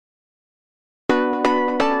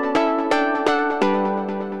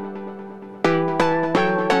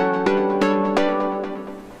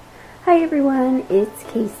Hi everyone, it's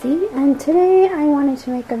Casey, and today I wanted to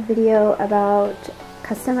make a video about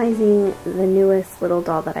customizing the newest little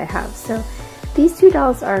doll that I have. So these two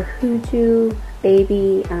dolls are Hujoo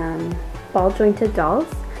baby ball jointed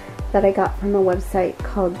dolls that I got from a website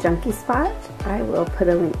called Junkie Spot. I will put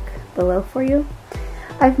a link below for you.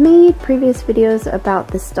 I've made previous videos about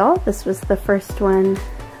this doll. This was the first one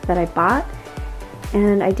that I bought,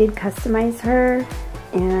 and I did customize her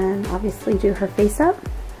and obviously do her face up.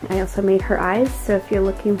 I also made her eyes, so if you're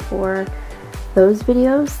looking for those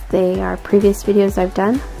videos, they are previous videos I've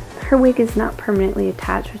done. Her wig is not permanently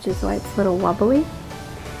attached, which is why it's a little wobbly.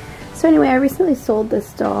 So anyway, I recently sold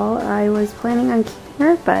this doll. I was planning on keeping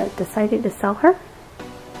her, but decided to sell her.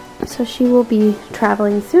 So she will be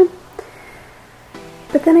traveling soon.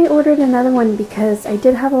 But then I ordered another one because I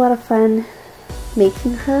did have a lot of fun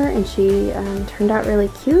making her, and she turned out really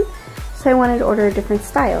cute. So I wanted to order different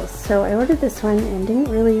styles. So I ordered this one and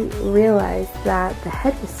didn't really realize that the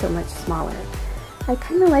head was so much smaller. I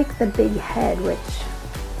kind of like the big head, which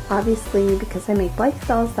obviously because I make life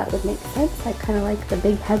dolls that would make sense. I kind of like the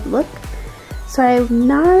big head look. So I'm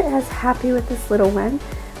not as happy with this little one,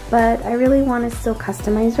 but I really want to still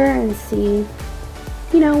customize her and see,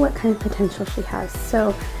 you know, what kind of potential she has. So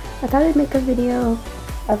I thought I'd make a video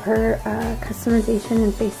of her customization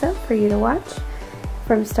and face up for you to watch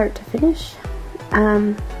from start to finish,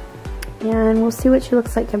 and we'll see what she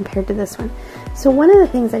looks like compared to this one. So one of the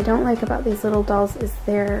things I don't like about these little dolls is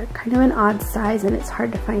they're kind of an odd size and it's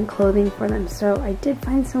hard to find clothing for them. So I did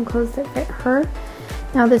find some clothes that fit her.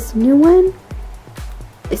 Now this new one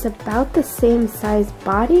is about the same size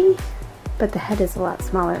body, but the head is a lot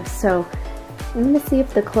smaller. So I'm going to see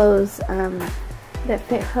if the clothes that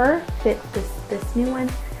fit her fit this new one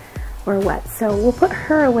or what. So we'll put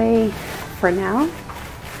her away for now,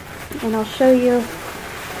 and I'll show you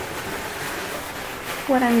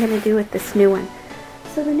what I'm going to do with this new one.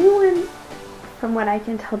 So the new one, from what I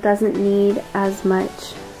can tell, doesn't need as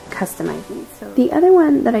much customizing. So the other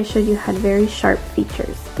one that I showed you had very sharp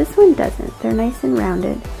features. This one doesn't. They're nice and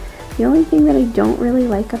rounded. The only thing that I don't really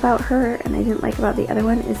like about her, and I didn't like about the other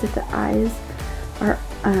one, is that the eyes are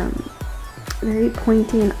very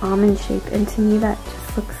pointy and almond shaped, and to me that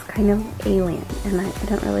just looks kind of alien, and I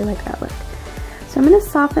don't really like that look. So I'm going to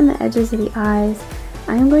soften the edges of the eyes.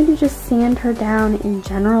 I'm going to just sand her down in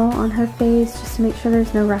general on her face just to make sure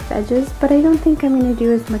there's no rough edges, but I don't think I'm going to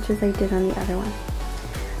do as much as I did on the other one.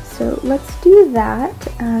 So let's do that,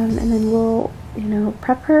 and then we'll, you know,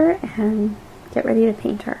 prep her and get ready to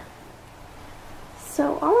paint her.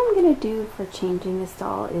 So all I'm going to do for changing this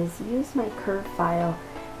doll is use my curve file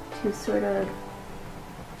to sort of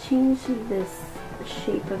change this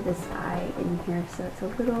shape of this eye in here so it's a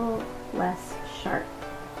little less sharp.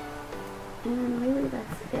 And really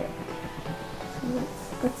that's it. So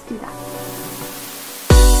let's do that.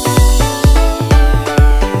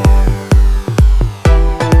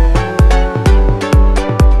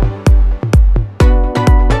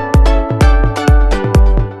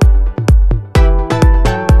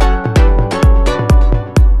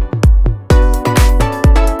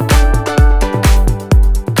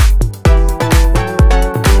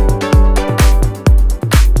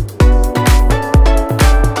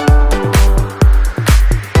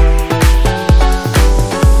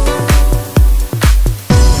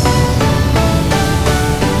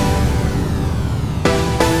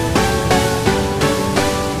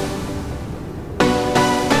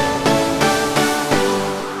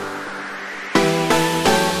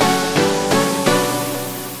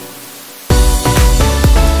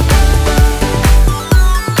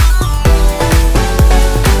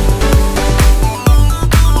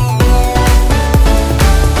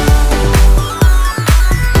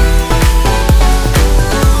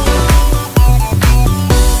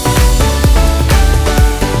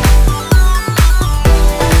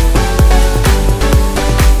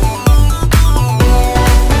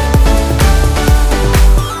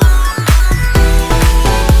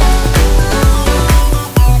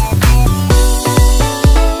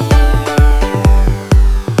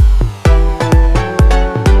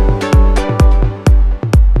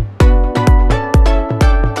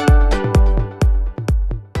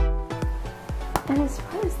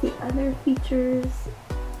 Features,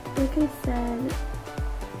 like I said,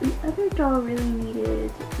 the other doll really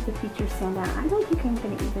needed the features sand down. I don't think I'm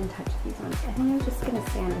going to even touch these ones. I think I'm just going to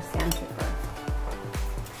sand with sandpaper.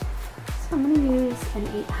 So I'm going to use an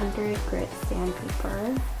 800 grit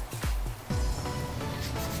sandpaper.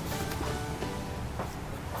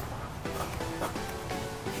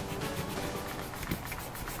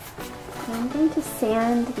 I'm going to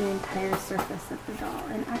sand the entire surface of the doll,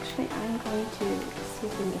 and actually I'm going to see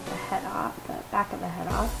if we can get the head off, the back of the head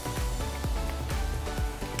off.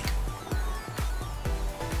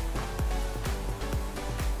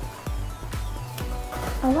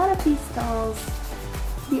 A lot of these dolls,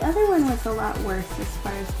 the other one was a lot worse as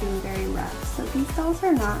far as being very rough, so these dolls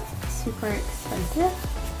are not super expensive.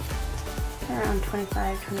 They're around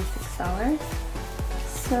 $25, $26.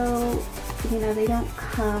 So, you know, they don't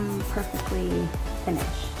come perfectly finished.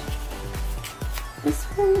 This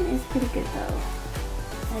one is pretty good though.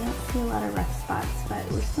 I don't see a lot of rough spots, but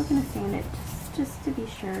we're still going to sand it just to be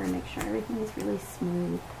sure, make sure everything is really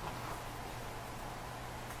smooth.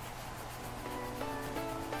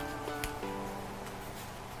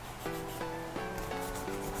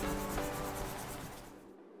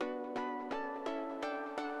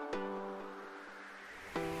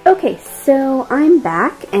 Okay, so I'm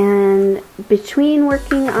back, and between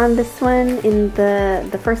working on this one in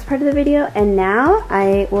the first part of the video and now,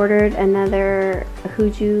 I ordered another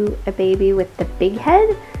Hujoo, a baby with the big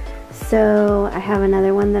head. So I have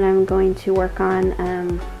another one that I'm going to work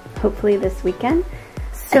on hopefully this weekend.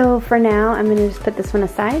 So for now, I'm going to just put this one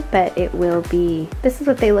aside, but it will be, this is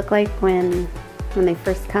what they look like when they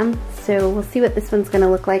first come. So we'll see what this one's going to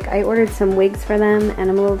look like. I ordered some wigs for them, and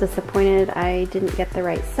I'm a little disappointed I didn't get the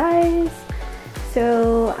right size.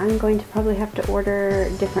 So I'm going to probably have to order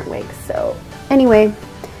different wigs. So anyway,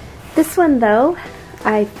 this one though,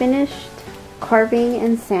 I finished carving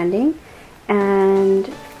and sanding,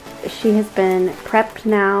 and she has been prepped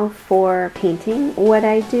now for painting. What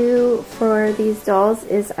I do for these dolls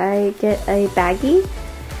is I get a baggie,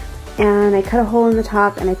 and I cut a hole in the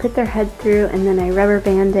top, and I put their head through, and then I rubber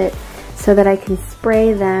band it so that I can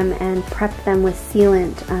spray them and prep them with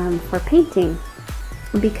sealant for painting.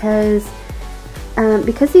 Because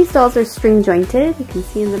these dolls are string jointed, you can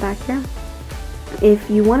see in the back here, if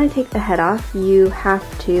you want to take the head off, you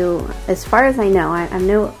have to, as far as I know, I'm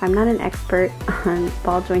not an expert on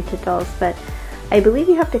ball jointed dolls, but I believe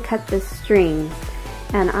you have to cut the strings.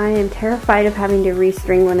 And I am terrified of having to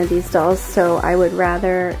restring one of these dolls, so I would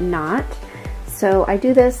rather not. So I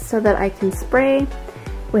do this so that I can spray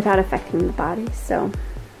without affecting the body. So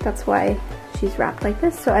that's why she's wrapped like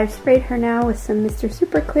this. So I've sprayed her now with some Mr.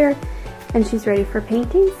 Super Clear, and she's ready for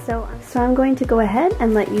painting. So I'm going to go ahead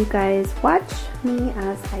and let you guys watch me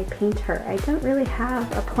as I paint her. I don't really have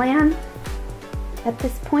a plan at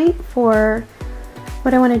this point for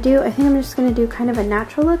what I want to do. I think I'm just going to do kind of a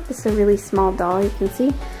natural look. This is a really small doll, you can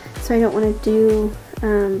see, so I don't want to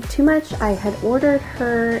do too much. I had ordered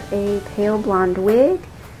her a pale blonde wig,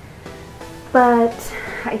 but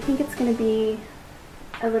I think it's going to be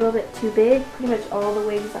a little bit too big. Pretty much all the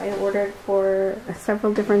wigs I ordered for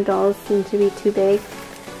several different dolls seem to be too big,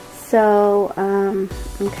 so I'm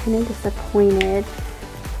kind of disappointed.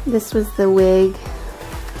 This was the wig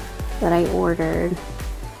that I ordered.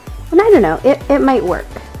 And I don't know, it might work.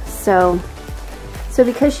 So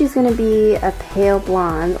because she's going to be a pale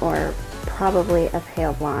blonde, or probably a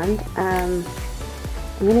pale blonde, I'm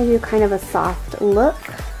going to do kind of a soft look.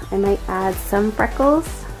 I might add some freckles,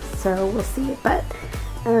 so we'll see. But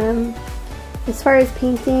as far as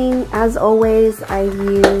painting, as always, I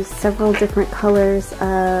use several different colors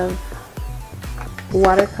of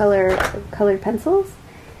watercolor colored pencils,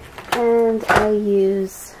 and I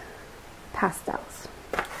use pastels.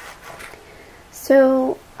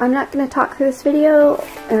 So I'm not going to talk through this video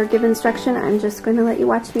or give instruction, I'm just going to let you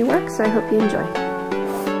watch me work, so I hope you enjoy.